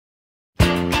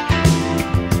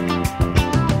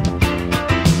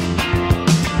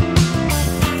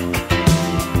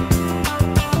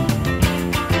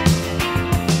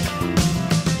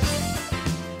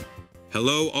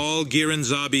Hello all, Gihren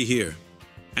Zabi here.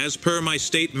 As per my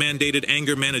state-mandated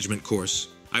anger management course,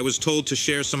 I was told to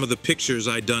share some of the pictures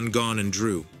I'd done, gone, and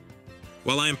drew.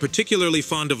 While I am particularly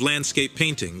fond of landscape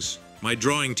paintings, my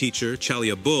drawing teacher,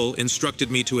 Chalia Bull, instructed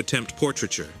me to attempt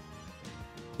portraiture.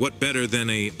 What better than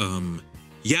a,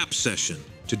 yap session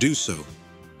to do so?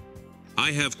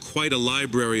 I have quite a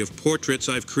library of portraits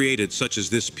I've created, such as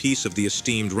this piece of the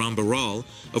esteemed Rambaral,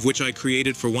 of which I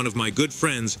created for one of my good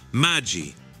friends,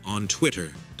 Maji, on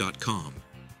Twitter.com.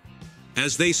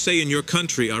 As they say in your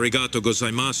country, arigato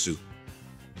gozaimasu.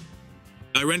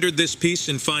 I rendered this piece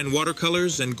in fine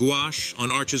watercolors and gouache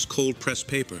on Arch's cold-pressed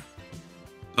paper.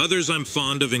 Others I'm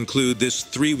fond of include this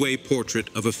three-way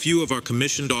portrait of a few of our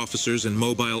commissioned officers and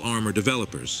mobile armor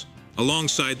developers,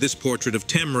 alongside this portrait of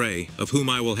Temray, of whom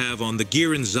I will have on the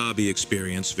Gihren Zabi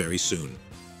experience very soon.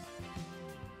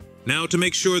 Now, to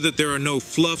make sure that there are no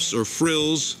fluffs or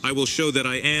frills, I will show that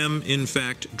I am, in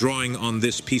fact, drawing on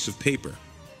this piece of paper.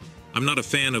 I'm not a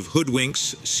fan of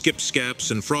hoodwinks,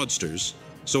 skipscaps, and fraudsters,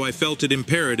 so I felt it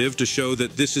imperative to show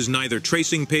that this is neither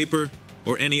tracing paper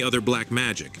or any other black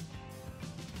magic.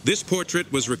 This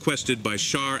portrait was requested by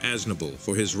Shar Aznable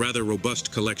for his rather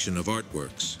robust collection of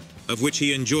artworks, of which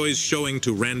he enjoys showing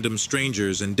to random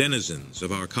strangers and denizens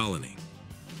of our colony.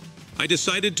 I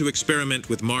decided to experiment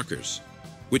with markers,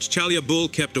 which Chalia Bull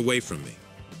kept away from me,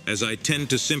 as I tend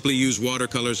to simply use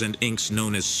watercolors and inks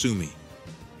known as sumi.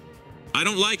 I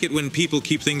don't like it when people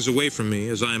keep things away from me,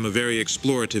 as I am a very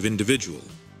explorative individual.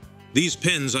 These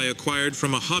pens I acquired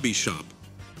from a hobby shop,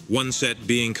 one set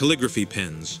being calligraphy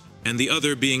pens, and the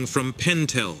other being from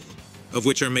Pentel, of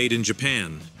which are made in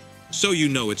Japan. So you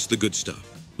know it's the good stuff.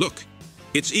 Look,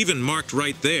 it's even marked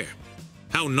right there.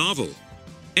 How novel.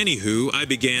 Anywho, I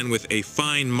began with a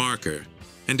fine marker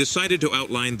and decided to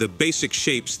outline the basic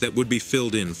shapes that would be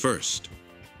filled in first.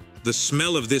 The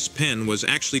smell of this pen was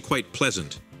actually quite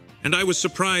pleasant, and I was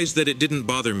surprised that it didn't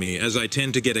bother me, as I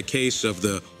tend to get a case of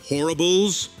the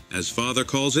horribles, as Father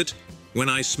calls it, when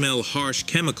I smell harsh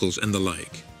chemicals and the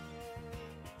like.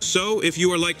 So, if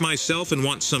you are like myself and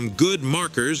want some good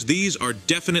markers, these are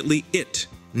definitely it.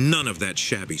 None of that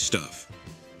shabby stuff.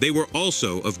 They were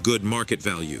also of good market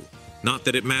value. Not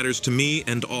that it matters to me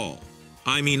and all.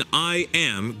 I mean, I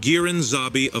am Gihren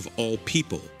Zabi of all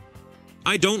people.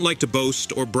 I don't like to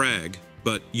boast or brag,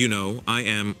 but, you know, I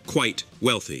am quite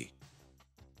wealthy.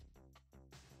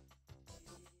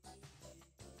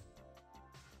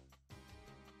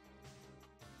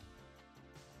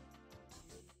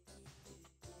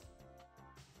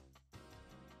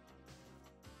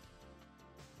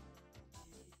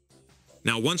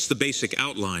 Now, once the basic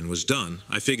outline was done,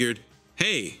 I figured,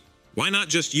 hey, why not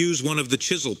just use one of the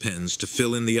chisel pens to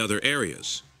fill in the other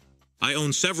areas? I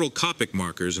own several Copic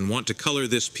markers and want to color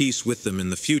this piece with them in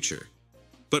the future.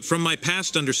 But from my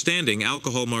past understanding,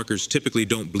 alcohol markers typically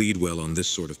don't bleed well on this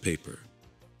sort of paper.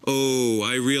 Oh,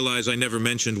 I realize I never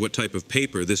mentioned what type of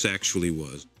paper this actually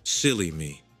was. Silly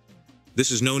me. This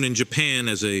is known in Japan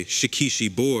as a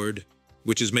shikishi board,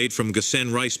 which is made from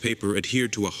Gissen rice paper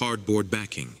adhered to a hardboard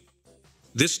backing.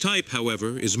 This type,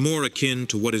 however, is more akin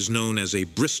to what is known as a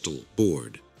Bristol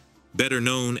board, better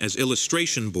known as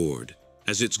illustration board,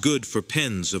 as it's good for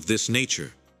pens of this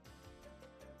nature.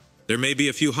 There may be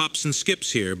a few hops and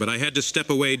skips here, but I had to step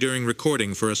away during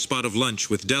recording for a spot of lunch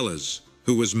with Dellas,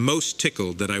 who was most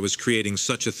tickled that I was creating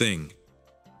such a thing.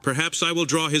 Perhaps I will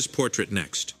draw his portrait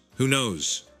next. Who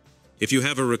knows? If you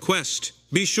have a request,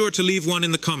 be sure to leave one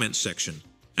in the comments section,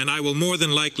 and I will more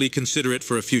than likely consider it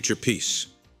for a future piece.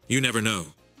 You never know.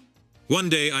 One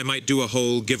day I might do a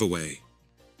whole giveaway.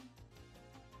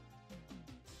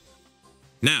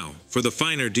 Now, for the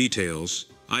finer details,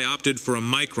 I opted for a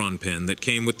micron pen that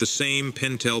came with the same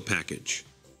Pentel package.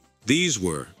 These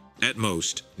were, at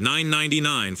most,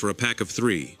 $9.99 for a pack of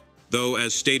 3, though,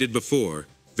 as stated before,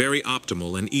 very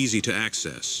optimal and easy to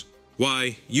access.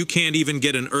 Why, you can't even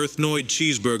get an Earthnoid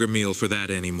cheeseburger meal for that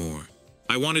anymore.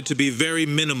 I wanted to be very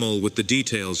minimal with the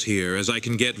details here, as I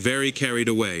can get very carried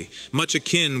away, much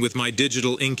akin with my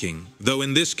digital inking, though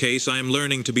in this case I am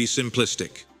learning to be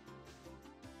simplistic.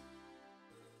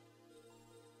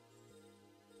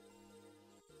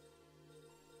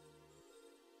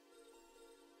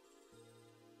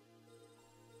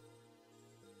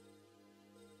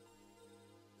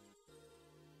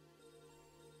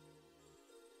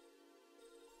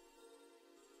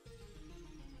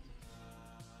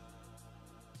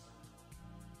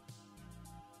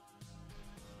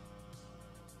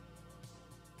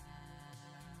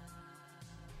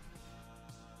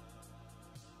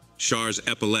 Shar's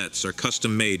epaulets are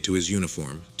custom made to his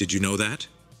uniform. Did you know that?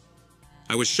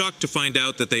 I was shocked to find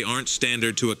out that they aren't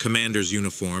standard to a commander's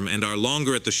uniform and are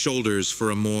longer at the shoulders for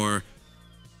a more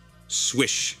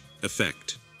swish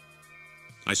effect.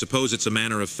 I suppose it's a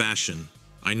matter of fashion.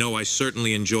 I know I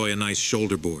certainly enjoy a nice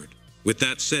shoulder board. With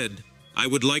that said, I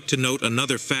would like to note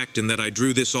another fact in that I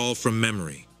drew this all from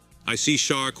memory. I see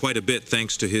Char quite a bit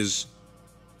thanks to his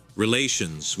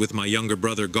relations with my younger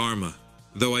brother Garma,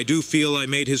 though I do feel I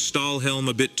made his Stahlhelm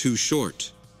a bit too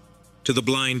short. To the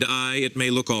blind eye, it may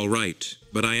look all right,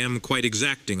 but I am quite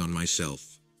exacting on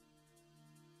myself.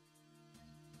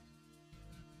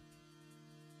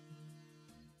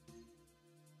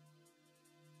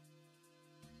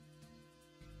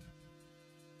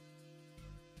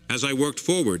 As I worked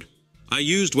forward, I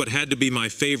used what had to be my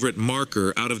favorite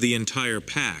marker out of the entire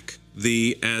pack,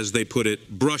 the, as they put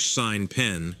it, brush sign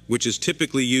pen, which is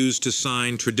typically used to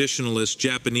sign traditionalist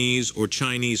Japanese or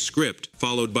Chinese script,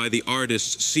 followed by the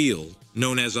artist's seal,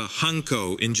 known as a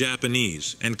hanko in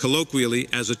Japanese, and colloquially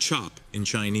as a chop in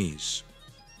Chinese.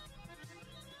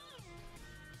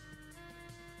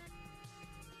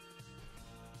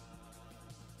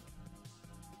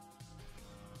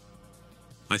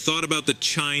 I thought about the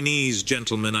Chinese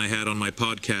gentleman I had on my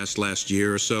podcast last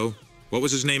year or so. What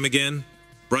was his name again?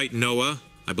 Bright Noah,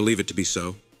 I believe it to be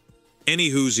so.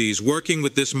 Anywhoosies, working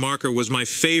with this marker was my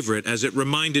favorite as it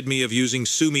reminded me of using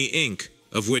Sumi ink,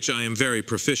 of which I am very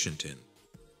proficient in.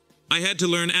 I had to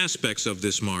learn aspects of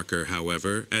this marker,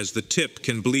 however, as the tip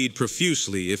can bleed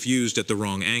profusely if used at the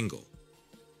wrong angle.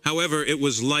 However, it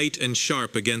was light and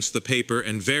sharp against the paper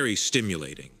and very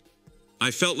stimulating. I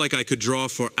felt like I could draw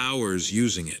for hours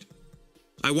using it.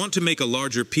 I want to make a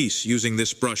larger piece using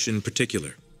this brush in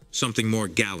particular, something more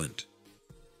gallant.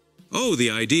 Oh,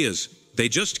 the ideas. They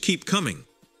just keep coming.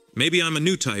 Maybe I'm a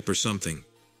new type or something.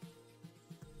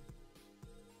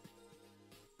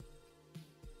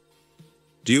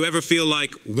 Do you ever feel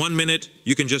like 1 minute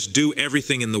you can just do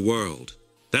everything in the world?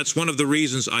 That's one of the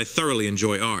reasons I thoroughly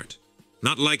enjoy art.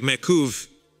 Not like Mekuv,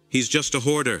 he's just a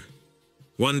hoarder.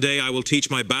 One day I will teach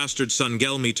my bastard son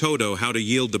Gelmi Todo how to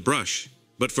yield the brush,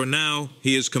 but for now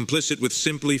he is complicit with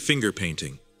simply finger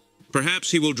painting.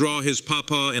 Perhaps he will draw his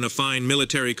papa in a fine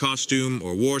military costume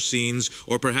or war scenes,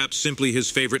 or perhaps simply his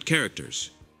favorite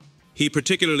characters. He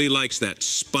particularly likes that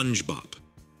SpongeBob.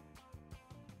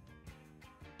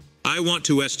 I want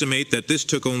to estimate that this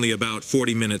took only about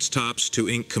 40 minutes tops to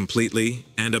ink completely,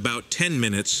 and about 10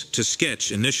 minutes to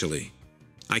sketch initially.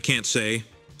 I can't say.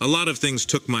 A lot of things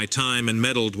took my time and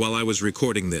meddled while I was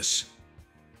recording this.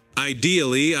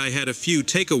 Ideally, I had a few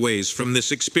takeaways from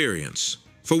this experience.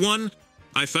 For one,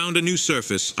 I found a new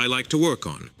surface I like to work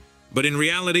on. But in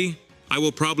reality, I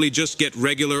will probably just get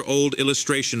regular old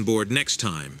illustration board next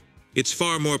time. It's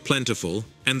far more plentiful,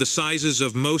 and the sizes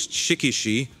of most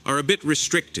shikishi are a bit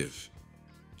restrictive.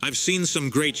 I've seen some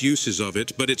great uses of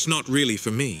it, but it's not really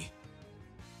for me.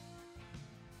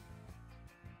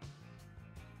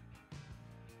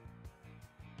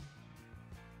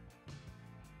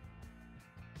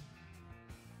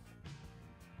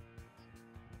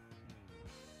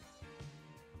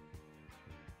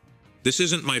 This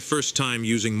isn't my first time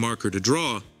using marker to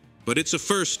draw, but it's a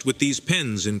first with these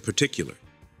pens in particular.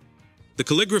 The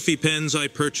calligraphy pens I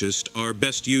purchased are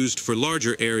best used for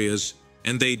larger areas,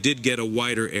 and they did get a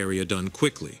wider area done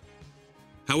quickly.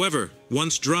 However,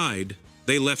 once dried,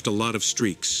 they left a lot of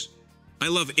streaks. I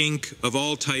love ink of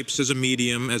all types as a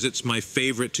medium, as it's my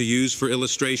favorite to use for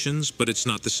illustrations, but it's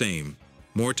not the same.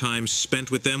 More time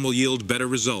spent with them will yield better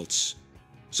results.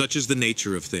 Such is the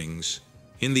nature of things.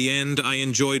 In the end, I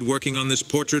enjoyed working on this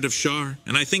portrait of Char,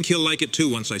 and I think he'll like it too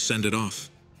once I send it off.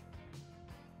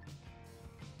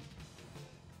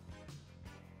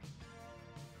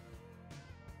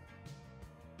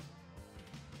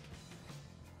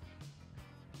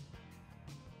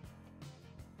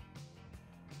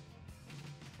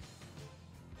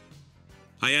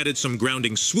 I added some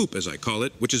grounding swoop, as I call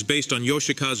it, which is based on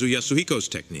Yoshikazu Yasuhiko's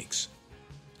techniques.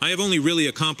 I have only really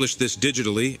accomplished this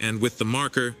digitally, and with the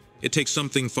marker, it takes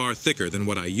something far thicker than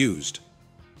what I used.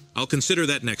 I'll consider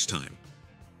that next time.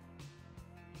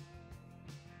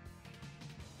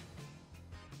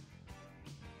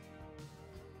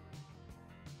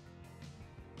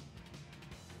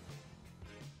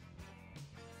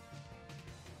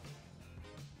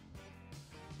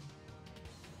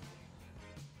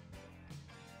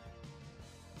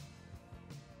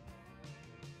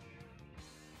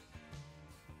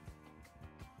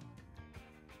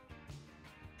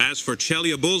 As for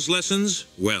Chelyabul's lessons,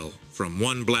 well, from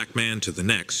one black man to the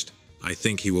next, I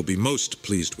think he will be most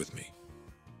pleased with me.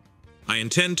 I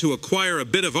intend to acquire a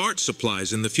bit of art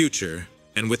supplies in the future,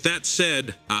 and with that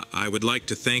said, I would like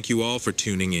to thank you all for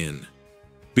tuning in.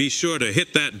 Be sure to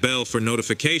hit that bell for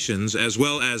notifications, as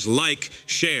well as like,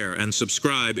 share, and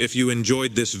subscribe if you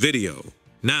enjoyed this video.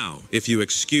 Now, if you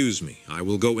excuse me, I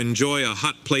will go enjoy a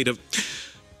hot plate of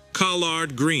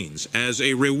collard greens as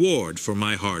a reward for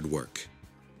my hard work.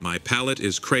 My palate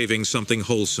is craving something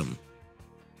wholesome.